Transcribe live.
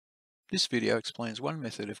This video explains one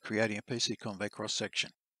method of creating a PC-Convey cross-section.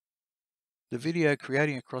 The video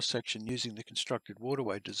creating a cross-section using the constructed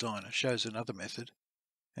waterway designer shows another method,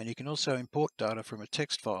 and you can also import data from a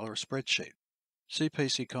text file or a spreadsheet. See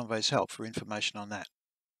PC-Convey's help for information on that.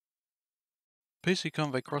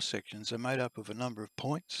 PC-Convey cross-sections are made up of a number of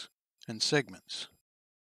points and segments.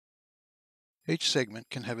 Each segment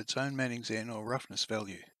can have its own Manning's N or roughness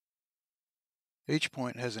value. Each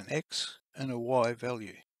point has an X and a Y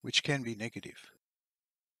value, which can be negative.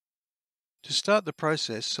 To start the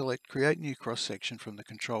process, select Create New Cross-Section from the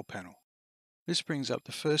Control panel. This brings up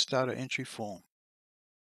the first data entry form.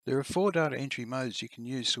 There are 4 data entry modes you can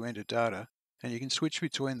use to enter data, and you can switch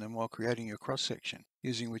between them while creating your cross-section,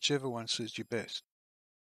 using whichever one suits you best.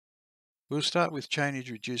 We'll start with Chainage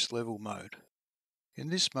Reduced Level mode. In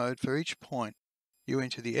this mode, for each point, you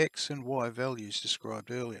enter the X and Y values described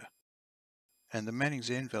earlier, and the Manning's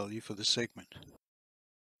N value for the segment.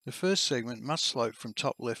 The first segment must slope from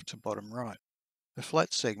top left to bottom right. A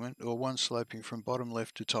flat segment, or one sloping from bottom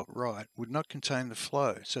left to top right, would not contain the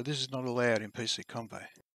flow, so this is not allowed in PC-Convey.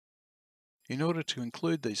 In order to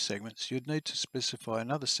include these segments, you'd need to specify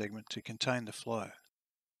another segment to contain the flow.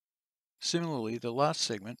 Similarly, the last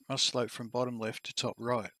segment must slope from bottom left to top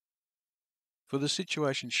right. For the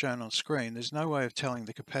situation shown on screen, there's no way of telling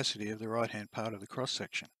the capacity of the right-hand part of the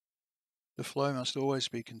cross-section. The flow must always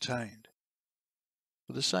be contained.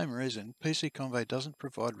 For the same reason, PC-Convey doesn't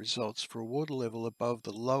provide results for a water level above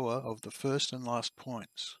the lower of the first and last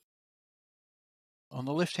points. On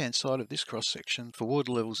the left-hand side of this cross-section, for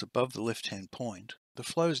water levels above the left-hand point, the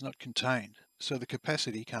flow is not contained, so the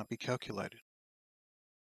capacity can't be calculated.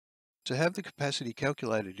 To have the capacity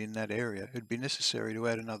calculated in that area, it would be necessary to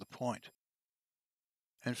add another point.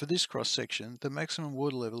 And for this cross-section, the maximum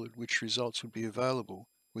water level at which results would be available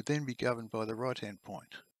would then be governed by the right-hand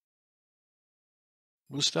point.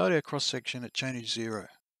 We'll start our cross-section at Chainage 0.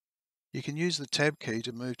 You can use the Tab key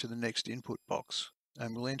to move to the next input box,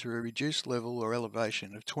 and we'll enter a reduced level or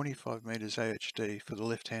elevation of 25 meters AHD for the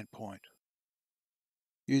left-hand point.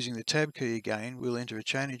 Using the Tab key again, we'll enter a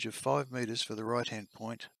chainage of 5 meters for the right-hand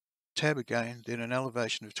point, Tab again, then an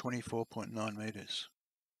elevation of 24.9 meters.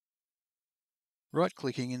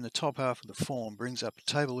 Right-clicking in the top half of the form brings up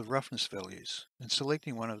a table of roughness values, and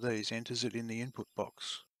selecting one of these enters it in the input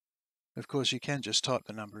box. Of course, you can just type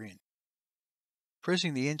the number in.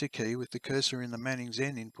 Pressing the Enter key with the cursor in the Manning's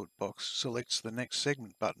N input box selects the Next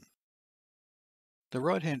Segment button. The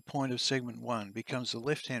right-hand point of segment 1 becomes the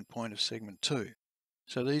left-hand point of segment 2,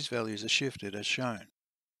 so these values are shifted as shown.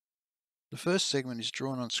 The first segment is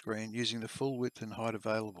drawn on screen using the full width and height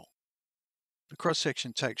available. The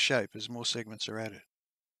cross-section takes shape as more segments are added.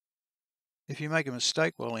 If you make a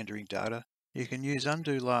mistake while entering data, you can use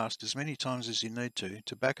Undo Last as many times as you need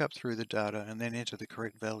to back up through the data and then enter the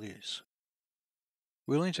correct values.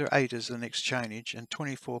 We'll enter 8 as the next chainage and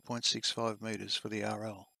 24.65 meters for the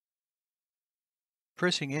RL.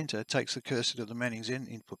 Pressing Enter takes the cursor to the Manning's N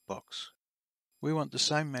input box. We want the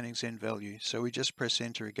same Manning's N value, so we just press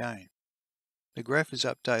Enter again. The graph is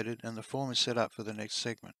updated and the form is set up for the next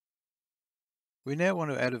segment. We now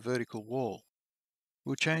want to add a vertical wall.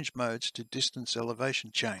 We'll change modes to Distance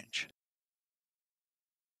Elevation Change.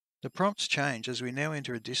 The prompts change as we now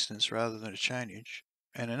enter a distance rather than a chainage,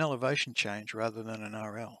 and an elevation change rather than an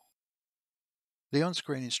RL. The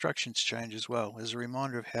on-screen instructions change as well as a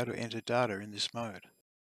reminder of how to enter data in this mode.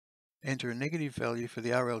 Enter a negative value for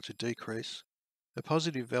the RL to decrease, a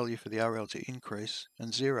positive value for the RL to increase,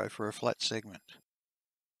 and 0 for a flat segment.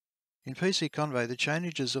 In PC-Convey, the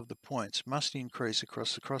chainages of the points must increase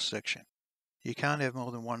across the cross-section. You can't have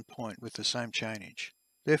more than one point with the same chainage.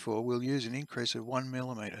 Therefore, we'll use an increase of 1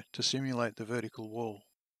 mm to simulate the vertical wall.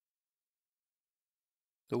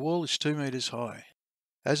 The wall is 2 meters high.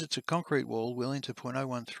 As it's a concrete wall, we'll enter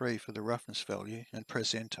 0.013 for the roughness value and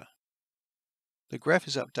press Enter. The graph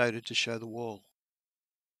is updated to show the wall.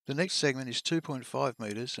 The next segment is 2.5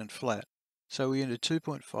 meters and flat, so we enter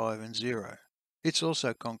 2.5 and 0. It's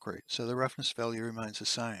also concrete, so the roughness value remains the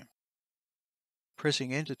same.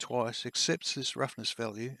 Pressing Enter twice accepts this roughness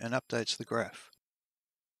value and updates the graph.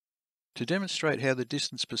 To demonstrate how the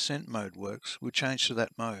distance percent mode works, we'll change to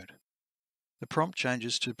that mode. The prompt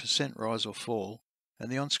changes to percent rise or fall,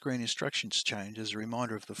 and the on-screen instructions change as a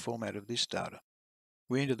reminder of the format of this data.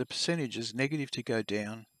 We enter the percentages negative to go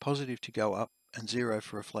down, positive to go up, and 0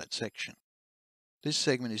 for a flat section. This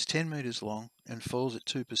segment is 10 meters long and falls at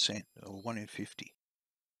 2%, or 1 in 50.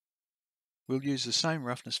 We'll use the same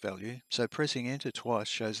roughness value, so pressing Enter twice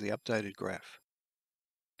shows the updated graph.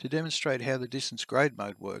 To demonstrate how the distance grade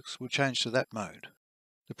mode works, we'll change to that mode.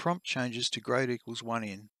 The prompt changes to grade equals 1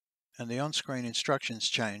 in, and the on-screen instructions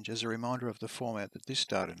change as a reminder of the format that this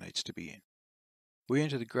data needs to be in. We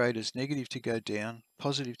enter the grade as negative to go down,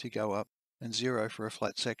 positive to go up, and 0 for a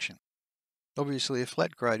flat section. Obviously a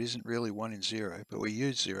flat grade isn't really 1 in 0, but we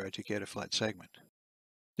use 0 to get a flat segment.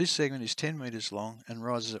 This segment is 10 metres long and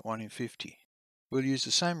rises at 1 in 50. We'll use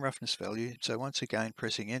the same roughness value, so once again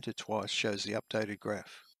pressing enter twice shows the updated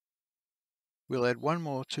graph. We'll add one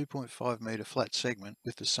more 2.5 metre flat segment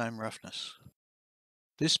with the same roughness.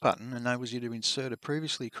 This button enables you to insert a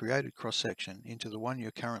previously created cross-section into the one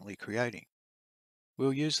you're currently creating.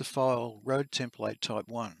 We'll use the file Road Template Type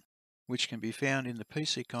 1, which can be found in the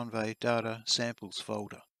PC-Convey Data Samples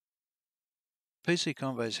folder.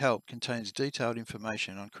 PC-Convey's help contains detailed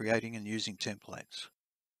information on creating and using templates.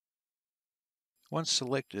 Once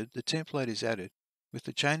selected, the template is added with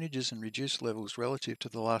the chainages and reduced levels relative to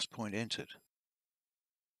the last point entered.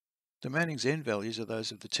 The Manning's end values are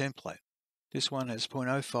those of the template. This one has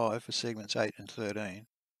 0.05 for segments 8 and 13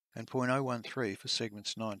 and 0.013 for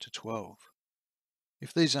segments 9 to 12.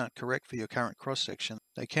 If these aren't correct for your current cross-section,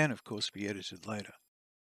 they can of course be edited later.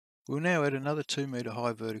 We'll now add another 2 metre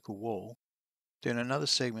high vertical wall, then another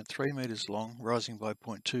segment 3 metres long rising by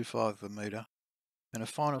 0.25 of a metre, and a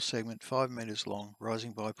final segment 5 metres long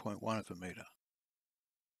rising by 0.1 of a metre.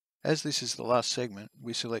 As this is the last segment,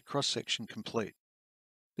 we select cross-section complete.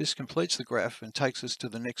 This completes the graph and takes us to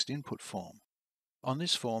the next input form. On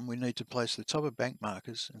this form we need to place the top of bank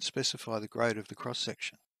markers and specify the grade of the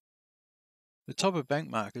cross-section. The top of bank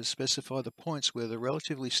markers specify the points where the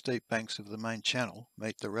relatively steep banks of the main channel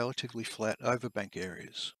meet the relatively flat overbank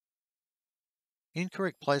areas.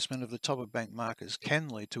 Incorrect placement of the top of bank markers can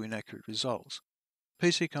lead to inaccurate results.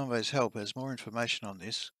 PC-Convey's help has more information on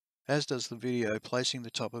this, as does the video placing the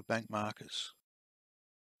top of bank markers.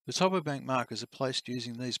 The top of bank markers are placed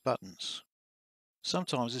using these buttons.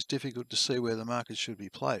 Sometimes it's difficult to see where the markers should be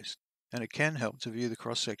placed, and it can help to view the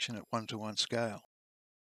cross-section at 1:1 scale.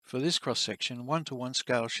 For this cross-section, 1:1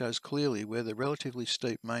 scale shows clearly where the relatively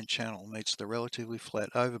steep main channel meets the relatively flat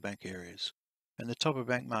overbank areas, and the top of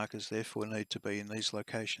bank markers therefore need to be in these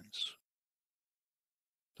locations.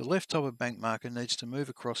 The left top of bank marker needs to move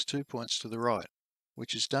across 2 points to the right,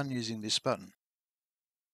 which is done using this button.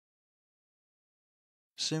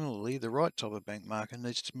 Similarly, the right top of bank marker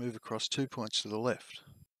needs to move across 2 points to the left.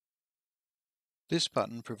 This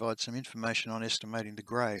button provides some information on estimating the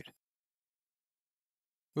grade.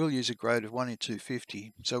 We'll use a grade of 1 in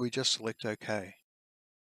 250, so we just select OK.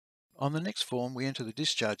 On the next form we enter the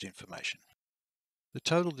discharge information. The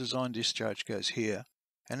total design discharge goes here,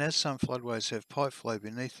 and as some floodways have pipe flow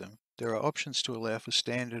beneath them, there are options to allow for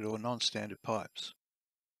standard or non-standard pipes.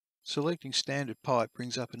 Selecting standard pipe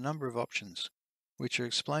brings up a number of options, which are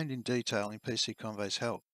explained in detail in PC-Convey's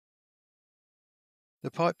help.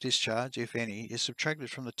 The pipe discharge, if any, is subtracted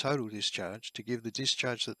from the total discharge to give the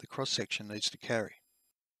discharge that the cross-section needs to carry.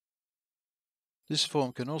 This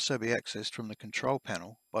form can also be accessed from the control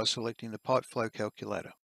panel by selecting the pipe flow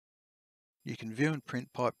calculator. You can view and print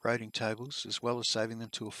pipe rating tables as well as saving them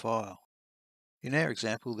to a file. In our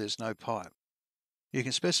example, there's no pipe. You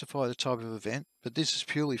can specify the type of event, but this is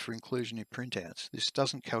purely for inclusion in printouts. This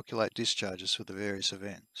doesn't calculate discharges for the various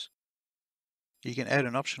events. You can add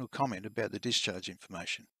an optional comment about the discharge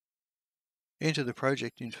information. Enter the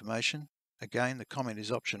project information. Again, the comment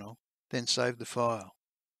is optional, then save the file.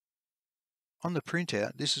 On the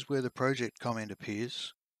printout, this is where the project comment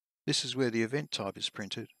appears, this is where the event type is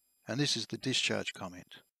printed, and this is the discharge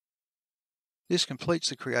comment. This completes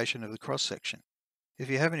the creation of the cross-section. If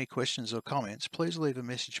you have any questions or comments, please leave a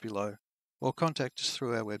message below or contact us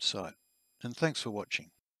through our website. And thanks for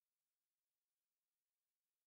watching.